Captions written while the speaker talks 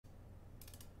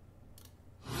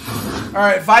All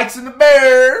right, Vikes and the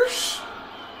Bears.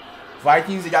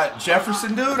 Vikings, they got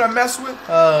Jefferson, dude, I mess with.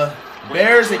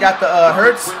 Bears, they got the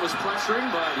Hurts.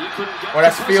 Or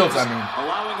that's Fields, I mean.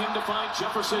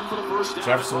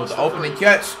 Jefferson with the opening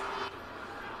catch.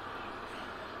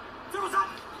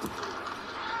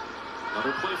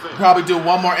 Probably do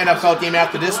one more NFL game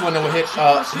after this one, and we'll hit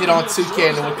on 2K,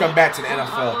 and then we'll come back to the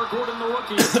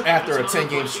NFL after a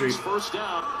 10-game streak.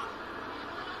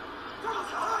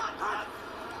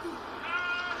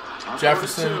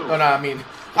 Jefferson. Oh, no, I mean,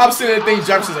 I'm saying the thing.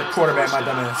 Jefferson's a quarterback, my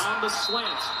dumb ass.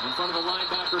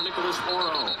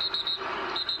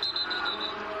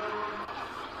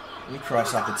 Let me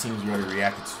cross out the teams we already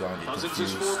reacted to. I get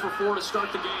confused.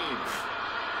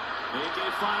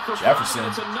 Jefferson.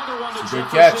 It's a good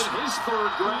catch.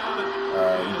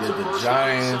 We did the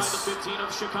Giants.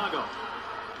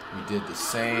 We did the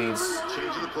Saints.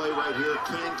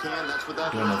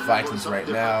 Doing the Vikings right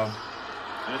now.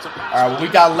 All right, what we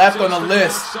got left on the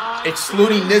list,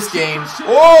 excluding this game.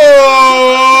 Oh!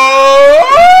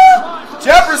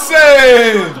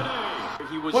 Jefferson!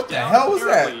 What the hell was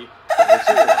that?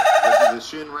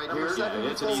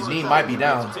 His knee might be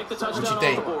down. What you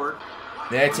think?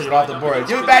 They took it off the board.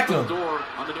 Give it back to him.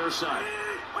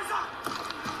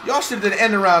 Y'all should have did an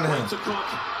end around him.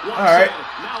 All right.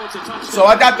 So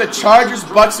I got the Chargers,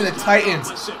 Bucks, and the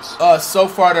Titans so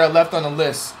far that are left on the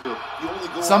list.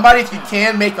 Somebody, if you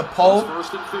can, make a poll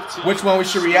which one we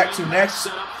should react to next.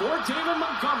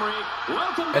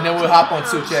 And then we'll hop on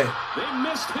 2K. They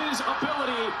missed his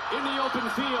ability in the open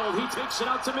field. He takes it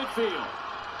out to midfield.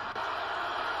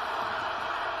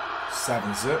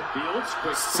 7-zip.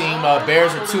 Team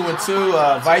Bears are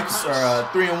 2-2. Vikes are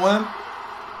 3-1.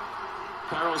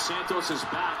 Carlos Santos is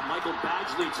back. Michael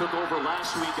Badgley took over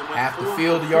last week and went half the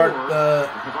field yard.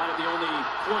 Provided the only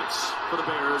points for the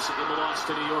Bears in the loss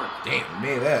to New York. Damn,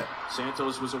 made that.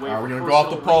 Santos was away. All right, we're gonna go off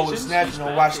the pole with snaps. We're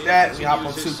gonna watch that. We hop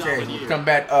on 2K. We'll come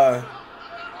back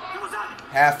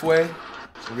halfway.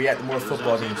 We'll react to more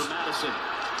football games.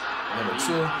 Number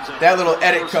 2. That little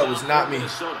edit cut was not me.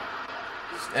 It's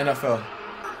NFL.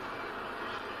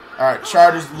 All right,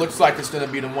 Chargers looks like it's gonna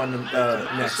be the one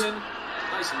next.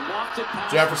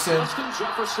 Jefferson.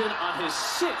 Jefferson on his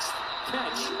 6th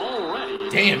catch already.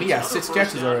 Damn, he got 6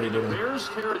 catches already, dude. Bears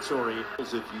territory,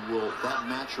 if you will, that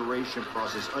maturation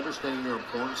process, understanding your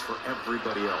importance for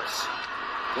everybody else.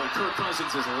 Well, Kirk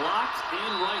Cousins is locked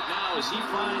in right now as he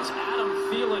finds Adam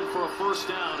Thielen for a first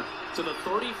down to the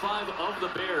 35 of the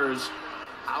Bears.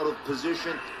 Out of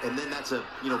position, and then that's a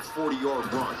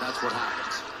 40-yard run. That's what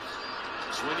happens.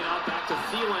 Swinging out back to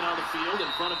Thielen on the field in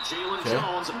front of Jalen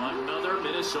Jones. Another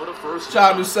Minnesota first.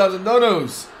 Shout out to Subs and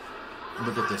Donos.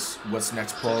 Look at this. What's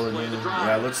next poll again?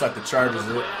 Yeah, it looks like the Chargers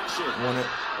won it.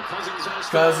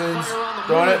 Cousins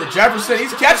throwing it to Jefferson.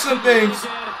 He's catching some things.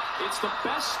 It's the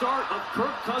best start of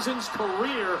Kirk Cousins'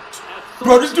 career.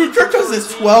 Bro, this dude Kirk Cousins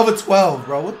is 12-12,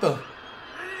 bro. What the?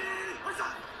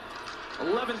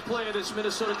 11th play of this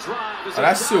Minnesota drive. Oh,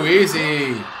 that's too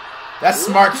easy. That's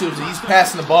smart too. He's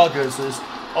passing the ball good, so it's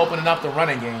opening up the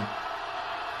running game.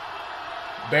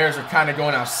 Bears are kind of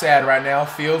going out sad right now.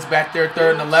 Fields back there,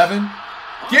 3rd and 11.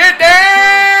 Get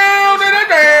down to the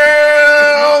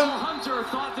down. Hunter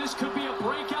thought this could be a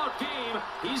breakout game.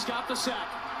 He's got the sack.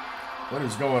 What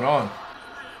is going on?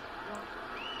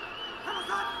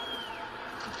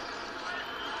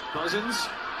 Cousins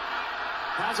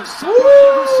has a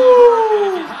separated receiver.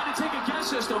 And if you had to take a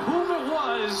guess as to whom it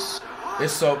was.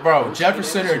 It's so, bro,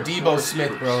 Jefferson or Debo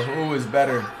Smith, bro. Who is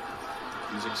better?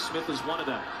 Using Smith as one of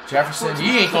them. Jefferson,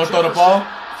 he ain't going to throw the ball.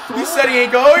 He said he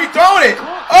ain't going. He throwing it.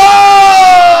 Oh!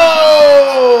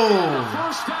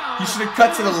 He should have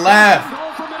cut to the left.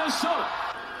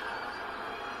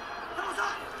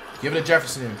 Give it to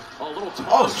Jefferson here.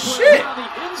 Oh, shit.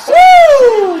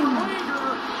 Woo!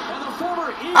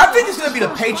 I think it's going to be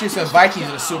the Patriots and Vikings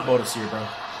in the Super Bowl this year, bro.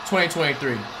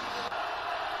 2023.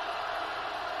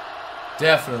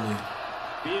 Definitely.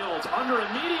 Fields under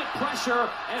immediate pressure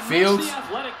and Fields. makes the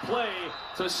athletic play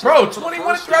to bro,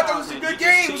 21 to 3. I thought it was a good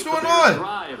game. What's going on?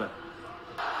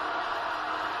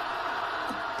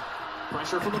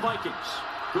 Pressure from the Vikings.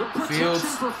 Good protection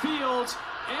Fields. for Fields,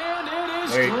 and it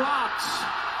is dropped.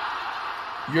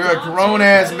 You're a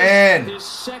grown-ass man. His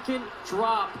second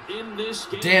drop in this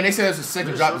game. Damn, they said it was his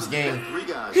second drop this game.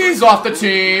 He's off the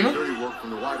team. Dirty work from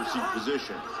the wide receiver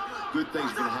position. Good things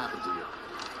are going to happen to you.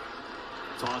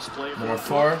 Toss play Number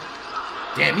 4.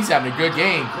 Damn, he's having a good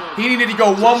game. He needed to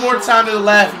go one more time to the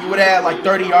left, and you would have had like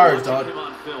 30 yards, dog.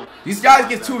 These guys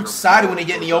get too excited when they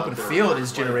get in the open field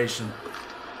this generation.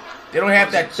 They don't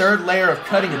have that 3rd layer of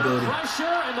cutting ability. Pressure,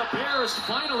 and the Bears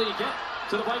finally get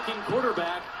to the Viking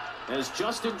quarterback. as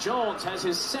Justin Jones has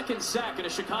his second sack in a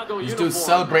Chicago uniform. These dudes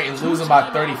celebrating losing by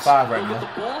 35 right now. The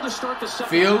ball to start the second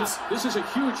Fields. half. This is a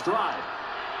huge drive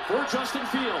for Justin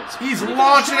Fields. He's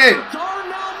launching it.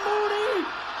 Darnell Mooney.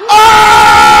 Oh!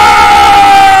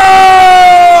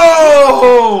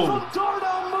 From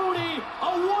Darnell Mooney, a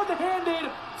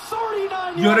one-handed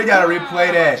 39. Yo, they gotta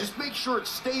replay that. Just make sure it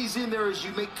stays in there as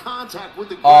you make contact with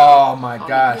the ground. Oh my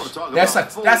gosh, that's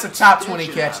a top 20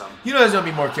 catch. You know there's gonna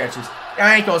be more catches.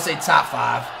 I ain't gonna say top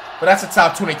 5, but that's a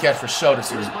top 20 catch for sure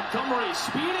this year. Montgomery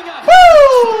speeding up. Woo!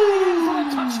 For a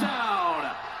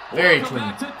touchdown. Very Welcome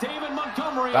clean. back to David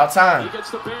Montgomery. About time. He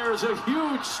gets the Bears a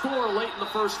huge score late in the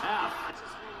first half.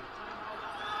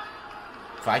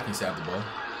 Vikings have the ball.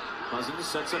 Cousins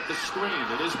sets up the screen.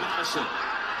 It is Madison.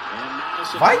 And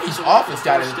Madison Vikings offense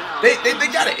got it. They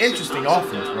got an interesting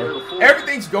offense, bro.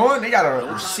 Everything's going. They got a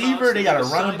receiver. They got a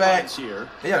running back.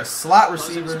 They got a slot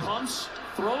receiver.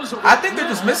 I think they're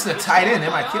just missing a tight end.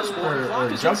 Am I kidding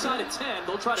or joking?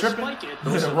 Tripping?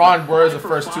 The wrong words, the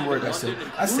first 2 words I said.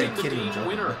 I said kidding and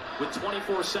joking. With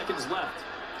 24 seconds left.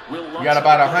 You got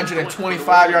about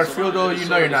 125-yard field goal. You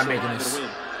know you're not making this.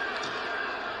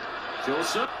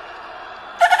 Joseph.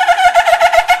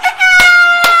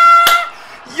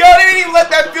 Yo, they didn't even let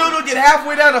that field goal get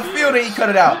halfway down the field and he cut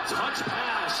it out. Touch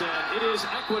pass, and it is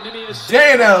Equanimeous.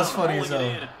 Damn, that was funny as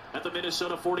hell. At the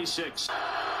Minnesota 46.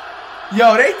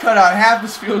 Yo, they cut out half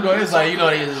his field goal. It's like, you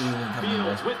know, they just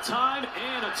Fields with time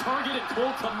and a target in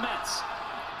Cole Kmet.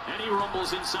 And he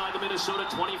rumbles inside the Minnesota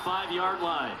 25-yard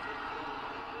line.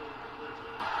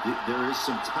 There is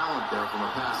some talent there from a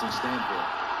passing standpoint.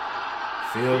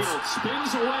 Fields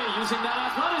spins away using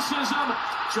that athleticism.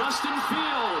 Justin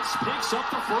Fields picks up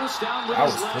the first down with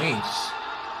his legs. Clean.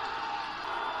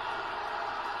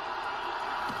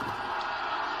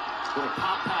 For a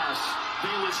pop pass,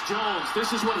 Velus Jones.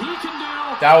 This is what he can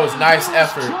do. That was nice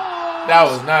effort. That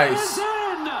was nice. Is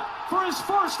in for his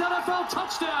first NFL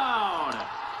touchdown.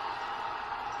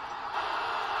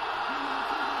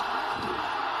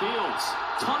 Fields,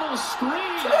 tunnel screen.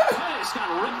 Pettis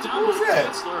got ripped down by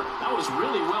Chancellor. That was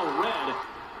really well read.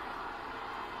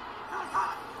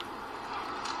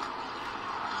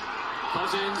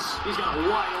 Cousins, he's got a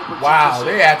wide open. Wow,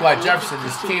 they act like Jefferson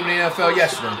just came in the NFL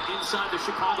yesterday. Inside the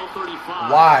Chicago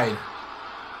 35. Wide.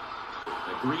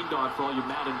 A green dot for all you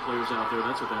Madden players out there.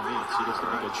 That's what that means. He gets to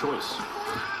make a choice.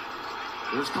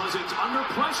 There's Cousins under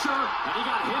pressure, and he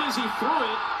got hit as he threw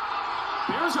it.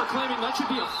 Bears are claiming that should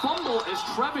be a fumble as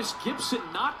Travis Gibson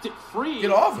knocked it free.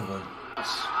 Get off of him.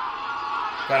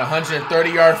 Got a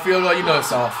 130-yard field goal. You know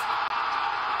it's off.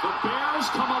 The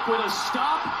Bears come up with a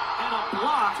stop and a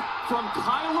block from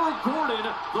Kyler Gordon,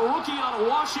 the rookie out of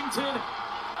Washington.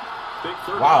 Big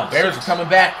third. Wow, Bears are coming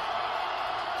back.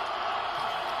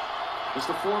 It's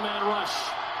the 4-man rush.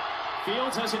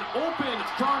 Fields has an open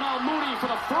Darnell Mooney for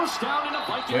the first down into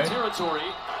Viking territory.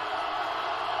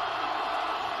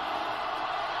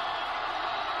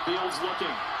 Fields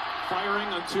looking, firing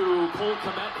to Cole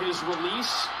Kmet, his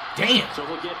release. Damn. So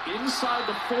he'll get inside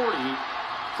the 40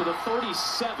 to the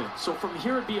 37. So from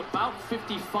here it'd be about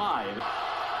 55.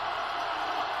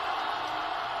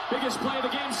 Biggest play of the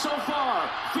game so far.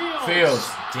 Fields.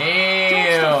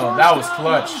 Damn. That was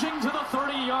clutch. To the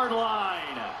 30-yard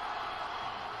line.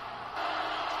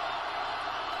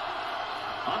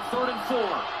 On 3rd and 4.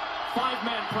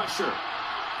 5-man pressure.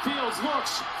 Fields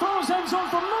looks, throws end zone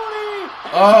for Mooney.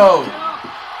 Oh.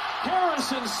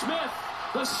 Harrison Smith,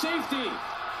 the safety.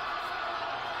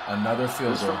 Another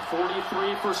field goal. From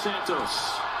 43 for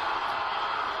Santos.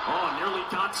 Oh, nearly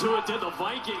got to it, did the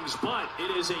Vikings, but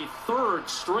it is a 3rd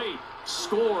straight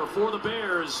score for the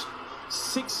Bears.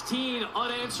 16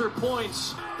 unanswered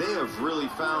points. They have really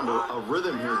found a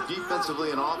rhythm here defensively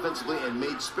and offensively and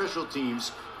made special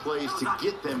teams plays to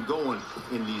get them going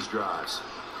in these drives.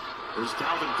 There's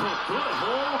Dalvin Cook, good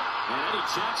hole, and Eddie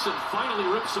Jackson finally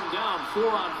rips him down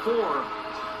 4-on-4.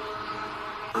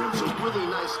 It's a really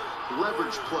nice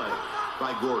leverage play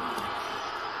by Gordon.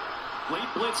 Late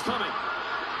blitz coming.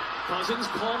 Cousins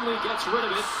calmly gets rid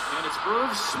of it, and it's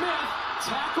Irv Smith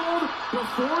tackled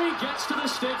before he gets to the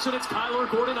sticks, and it's Kyler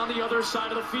Gordon on the other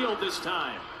side of the field this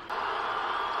time.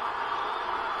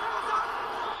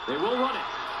 They will run it.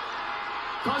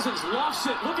 Cousins lofts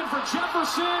it, looking for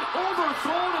Jefferson,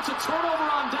 overthrown. It's a turnover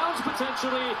on downs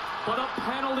potentially, but a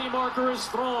penalty marker is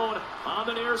thrown on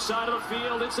the near side of the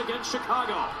field. It's against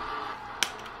Chicago.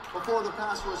 Before the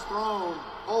pass was thrown,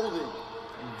 holding.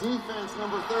 Defense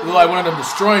number 30. Look like one of them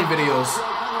destroying videos.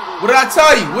 What did I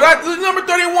tell you? This is number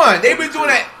 31. They've been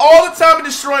doing that all the time in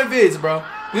destroying vids, bro.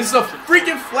 This is a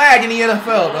freaking flag in the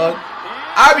NFL, dog.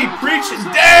 I be preaching.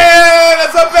 Damn,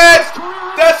 that's a bet.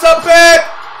 That's a bet.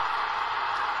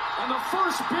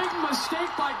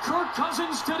 Kirk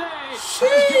Cousins today has Sheesh.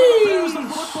 given the Bears the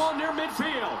football near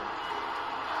midfield.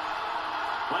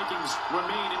 Vikings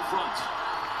remain in front.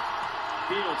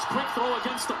 Fields, quick throw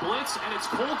against the blitz, and it's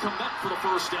Cole Kmet for the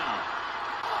first down.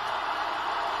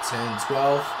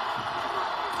 10-12.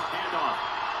 Handoff.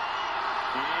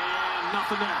 And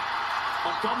nothing there.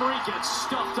 Montgomery gets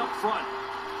stuffed up front.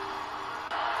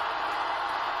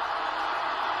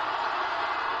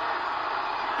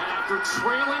 And after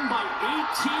trailing by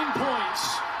 18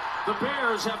 points, the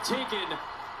Bears have taken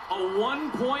a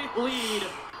 1-point lead.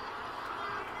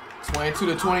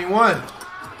 22-21.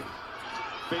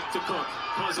 Fake to Cook.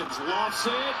 Cousins lofts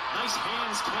it. Nice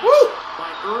hands catch Woo! by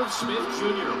Irv Smith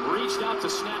Jr. Reached out to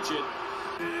snatch it.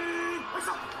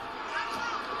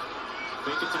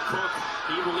 Fake it to Cook.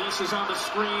 He releases on the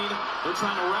screen. They're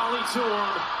trying to rally to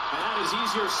him, and that is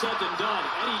easier said than done.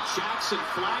 Eddie Jackson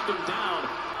flagged him down.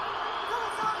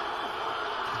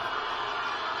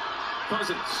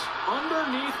 Cousins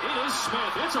underneath. It is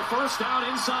Smith. It's a first down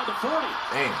inside the 40.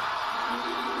 Damn.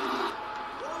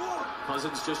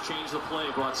 Cousins just changed the play,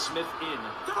 brought Smith in.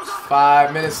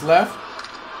 5 minutes left.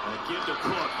 And give to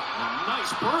Cook. A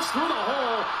nice burst through the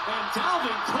hole, and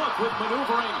Dalvin Cook with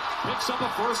maneuvering picks up a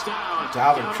first down.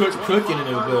 Dalvin Cook cooking in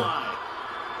the bill.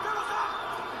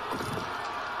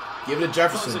 Give it to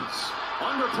Jefferson. Cousins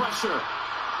under pressure.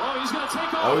 Oh, he's going to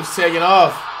take off. Oh, he's taking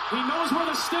off. He knows where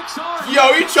the sticks are.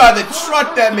 Yo, he tried to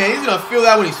truck that man. He's going to feel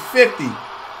that when he's 50.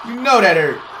 You know that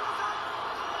hurt.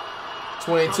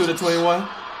 22-21.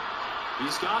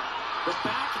 He's got the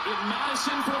back in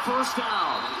Madison for the first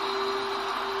down.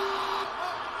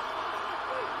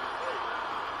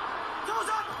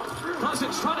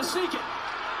 Cousins trying to sneak it.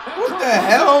 And What Kirk the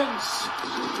hell?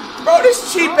 Cousins. Bro,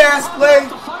 this cheap ass play.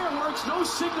 The fireworks, no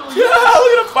signal Yeah, yet.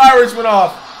 look at the fireworks went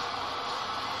off.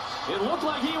 It looked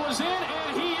like he was in,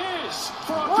 and he is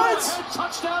for a What? go-ahead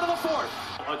touchdown in the fourth.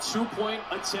 A 2-point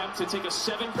attempt to take a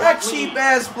 7-point That lead. cheap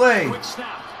ass play. Quick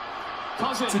snap.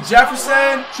 Cousins. To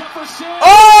Jefferson. Jefferson.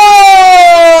 Oh!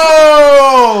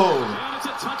 And it's a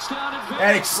touchdown advantage.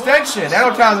 That extension. That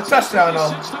don't count as a touchdown, though.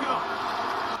 6 to go.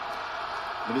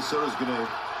 Minnesota's going to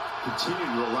continue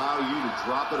to allow you to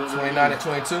drop it underneath.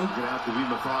 29-22. You're going to have to be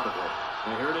methodical.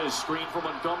 And here it is, screen for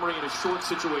Montgomery in a short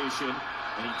situation,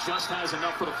 and he just has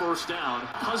enough for the first down.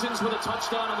 Cousins with a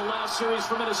touchdown in the last series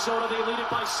for Minnesota. They lead it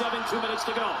by 7, 2 minutes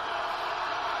to go.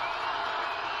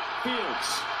 Fields.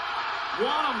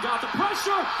 Wanham got the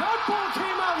pressure. That ball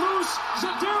came out loose.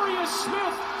 Zadarius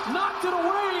Smith knocked it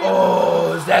away.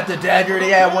 Oh, is that the dagger?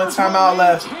 They had one timeout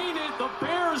left. The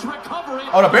Bears recover it.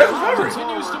 Oh, the Bears recover it.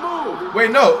 Continues to move. Wait,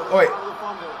 no. Wait.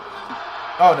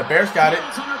 Oh, the Bears got it.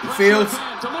 Fields.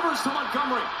 Delivers to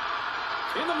Montgomery.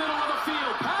 In the middle of the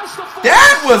field. Past the 40.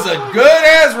 That was a good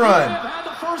ass He run. may have had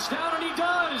the first down, and he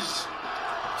does.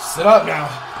 Sit up now.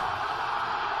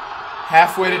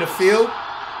 Halfway to the field.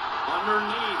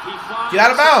 Underneath, he finds Get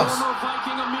out of bounds. former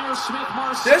Viking Amir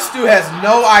Smith-Marset. This dude has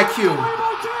no IQ.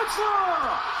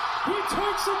 He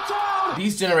takes it down.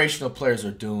 These generational players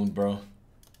are doomed, bro.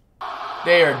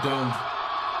 They are doomed.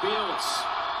 Fields.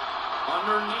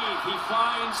 Underneath, he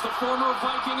finds the former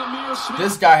Viking Amir Smith.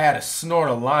 This guy had to snort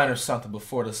a line or something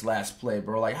before this last play,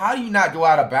 bro. Like, how do you not go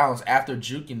out of bounds after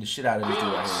juking the shit out of this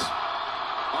dude right here?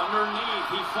 Underneath,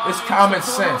 he finds It's common the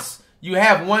former- sense. You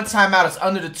have one timeout. It's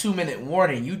under the 2-minute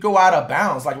warning. You go out of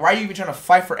bounds. Like, why are you even trying to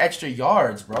fight for extra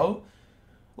yards, bro?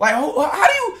 Like,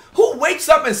 who wakes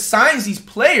up and signs these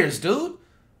players, dude?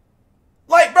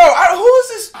 Like, bro, who is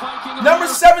this? Number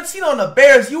 17 on the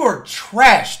Bears. You are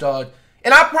trash, dog.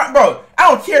 And bro, I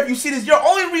don't care if you see this. Your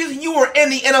only reason you are in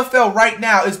the NFL right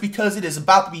now is because it is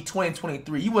about to be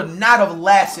 2023. You would not have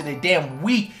lasted a damn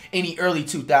week in the early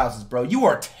 2000s, bro. You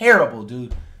are terrible,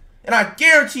 dude. And I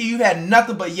guarantee you've had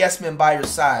nothing but yes men by your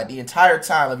side the entire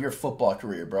time of your football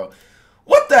career, bro.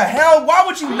 What the hell? Why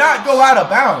would you not go out of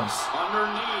bounds?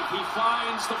 Underneath, he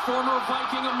finds the former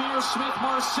Viking Amir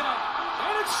Smith-Marset.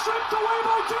 And it's stripped away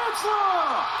by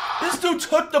Dantzler. This dude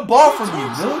took the ball from you,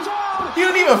 dude. He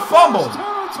didn't even fumble.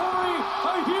 Territory,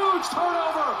 a huge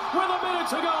turnover with a minute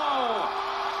to go.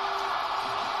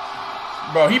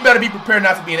 Bro, he better be prepared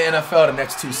not to be in the NFL the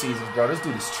next 2 seasons, bro. This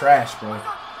dude is trash, bro.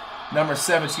 Number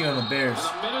 17 on the Bears.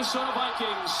 The Minnesota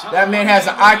Vikings. That man has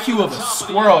an IQ of a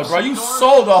squirrel, bro. You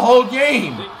sold the whole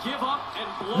game. They give up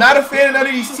and blow. Not a fan of none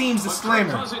of these teams,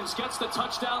 disclaimer. Cousins gets the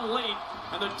touchdown late,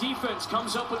 and the defense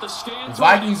comes up with the stand.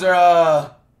 Vikings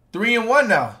are 3-1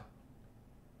 now.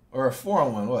 Or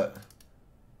 4-1, what?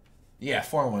 Yeah,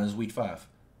 4-1 is week 5.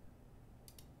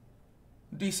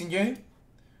 Decent game.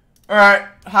 Alright,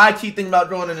 high key thing about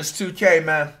going in this 2K,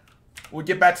 man. We'll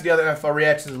get back to the other NFL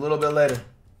reactions a little bit later.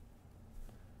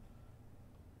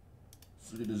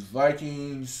 Let's look at this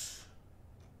Vikings.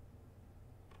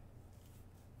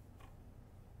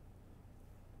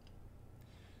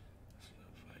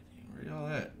 y'all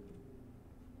at?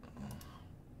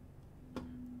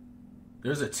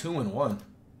 There's a 2-1.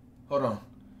 Hold on.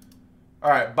 All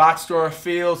right, box score,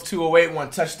 Fields, 208, 1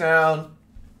 touchdown.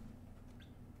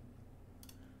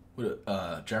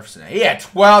 What Jefferson? He had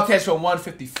 12 catches for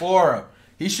 154.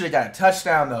 He should have got a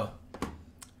touchdown though.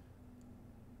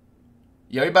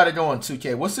 Yo, you about to go on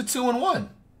 2K. What's the 2-1?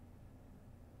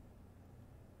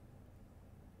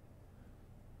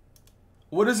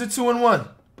 What is a 2-1?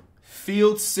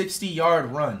 Fields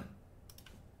 60-yard run.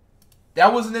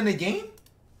 That wasn't in the game?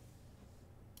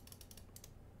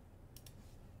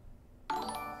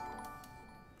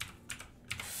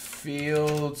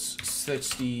 Fields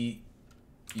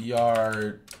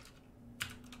 60-yard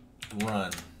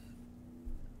run.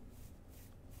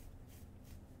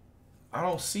 I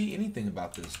don't see anything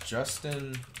about this.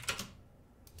 Justin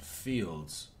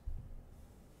Fields.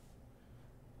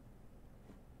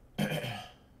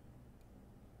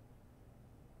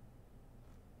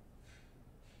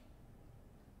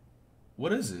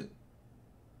 What is it?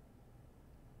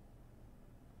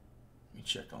 Let me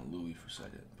check on Louis for a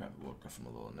second. Probably woke up from a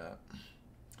little nap.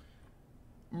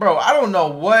 Bro, I don't know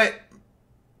what.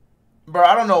 Bro,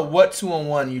 I don't know what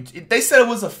 2-on-1 you. They said it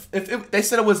was a. They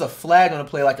said it was a flag on the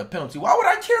play, like a penalty. Why would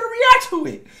I care to react to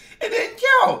it? It didn't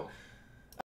count.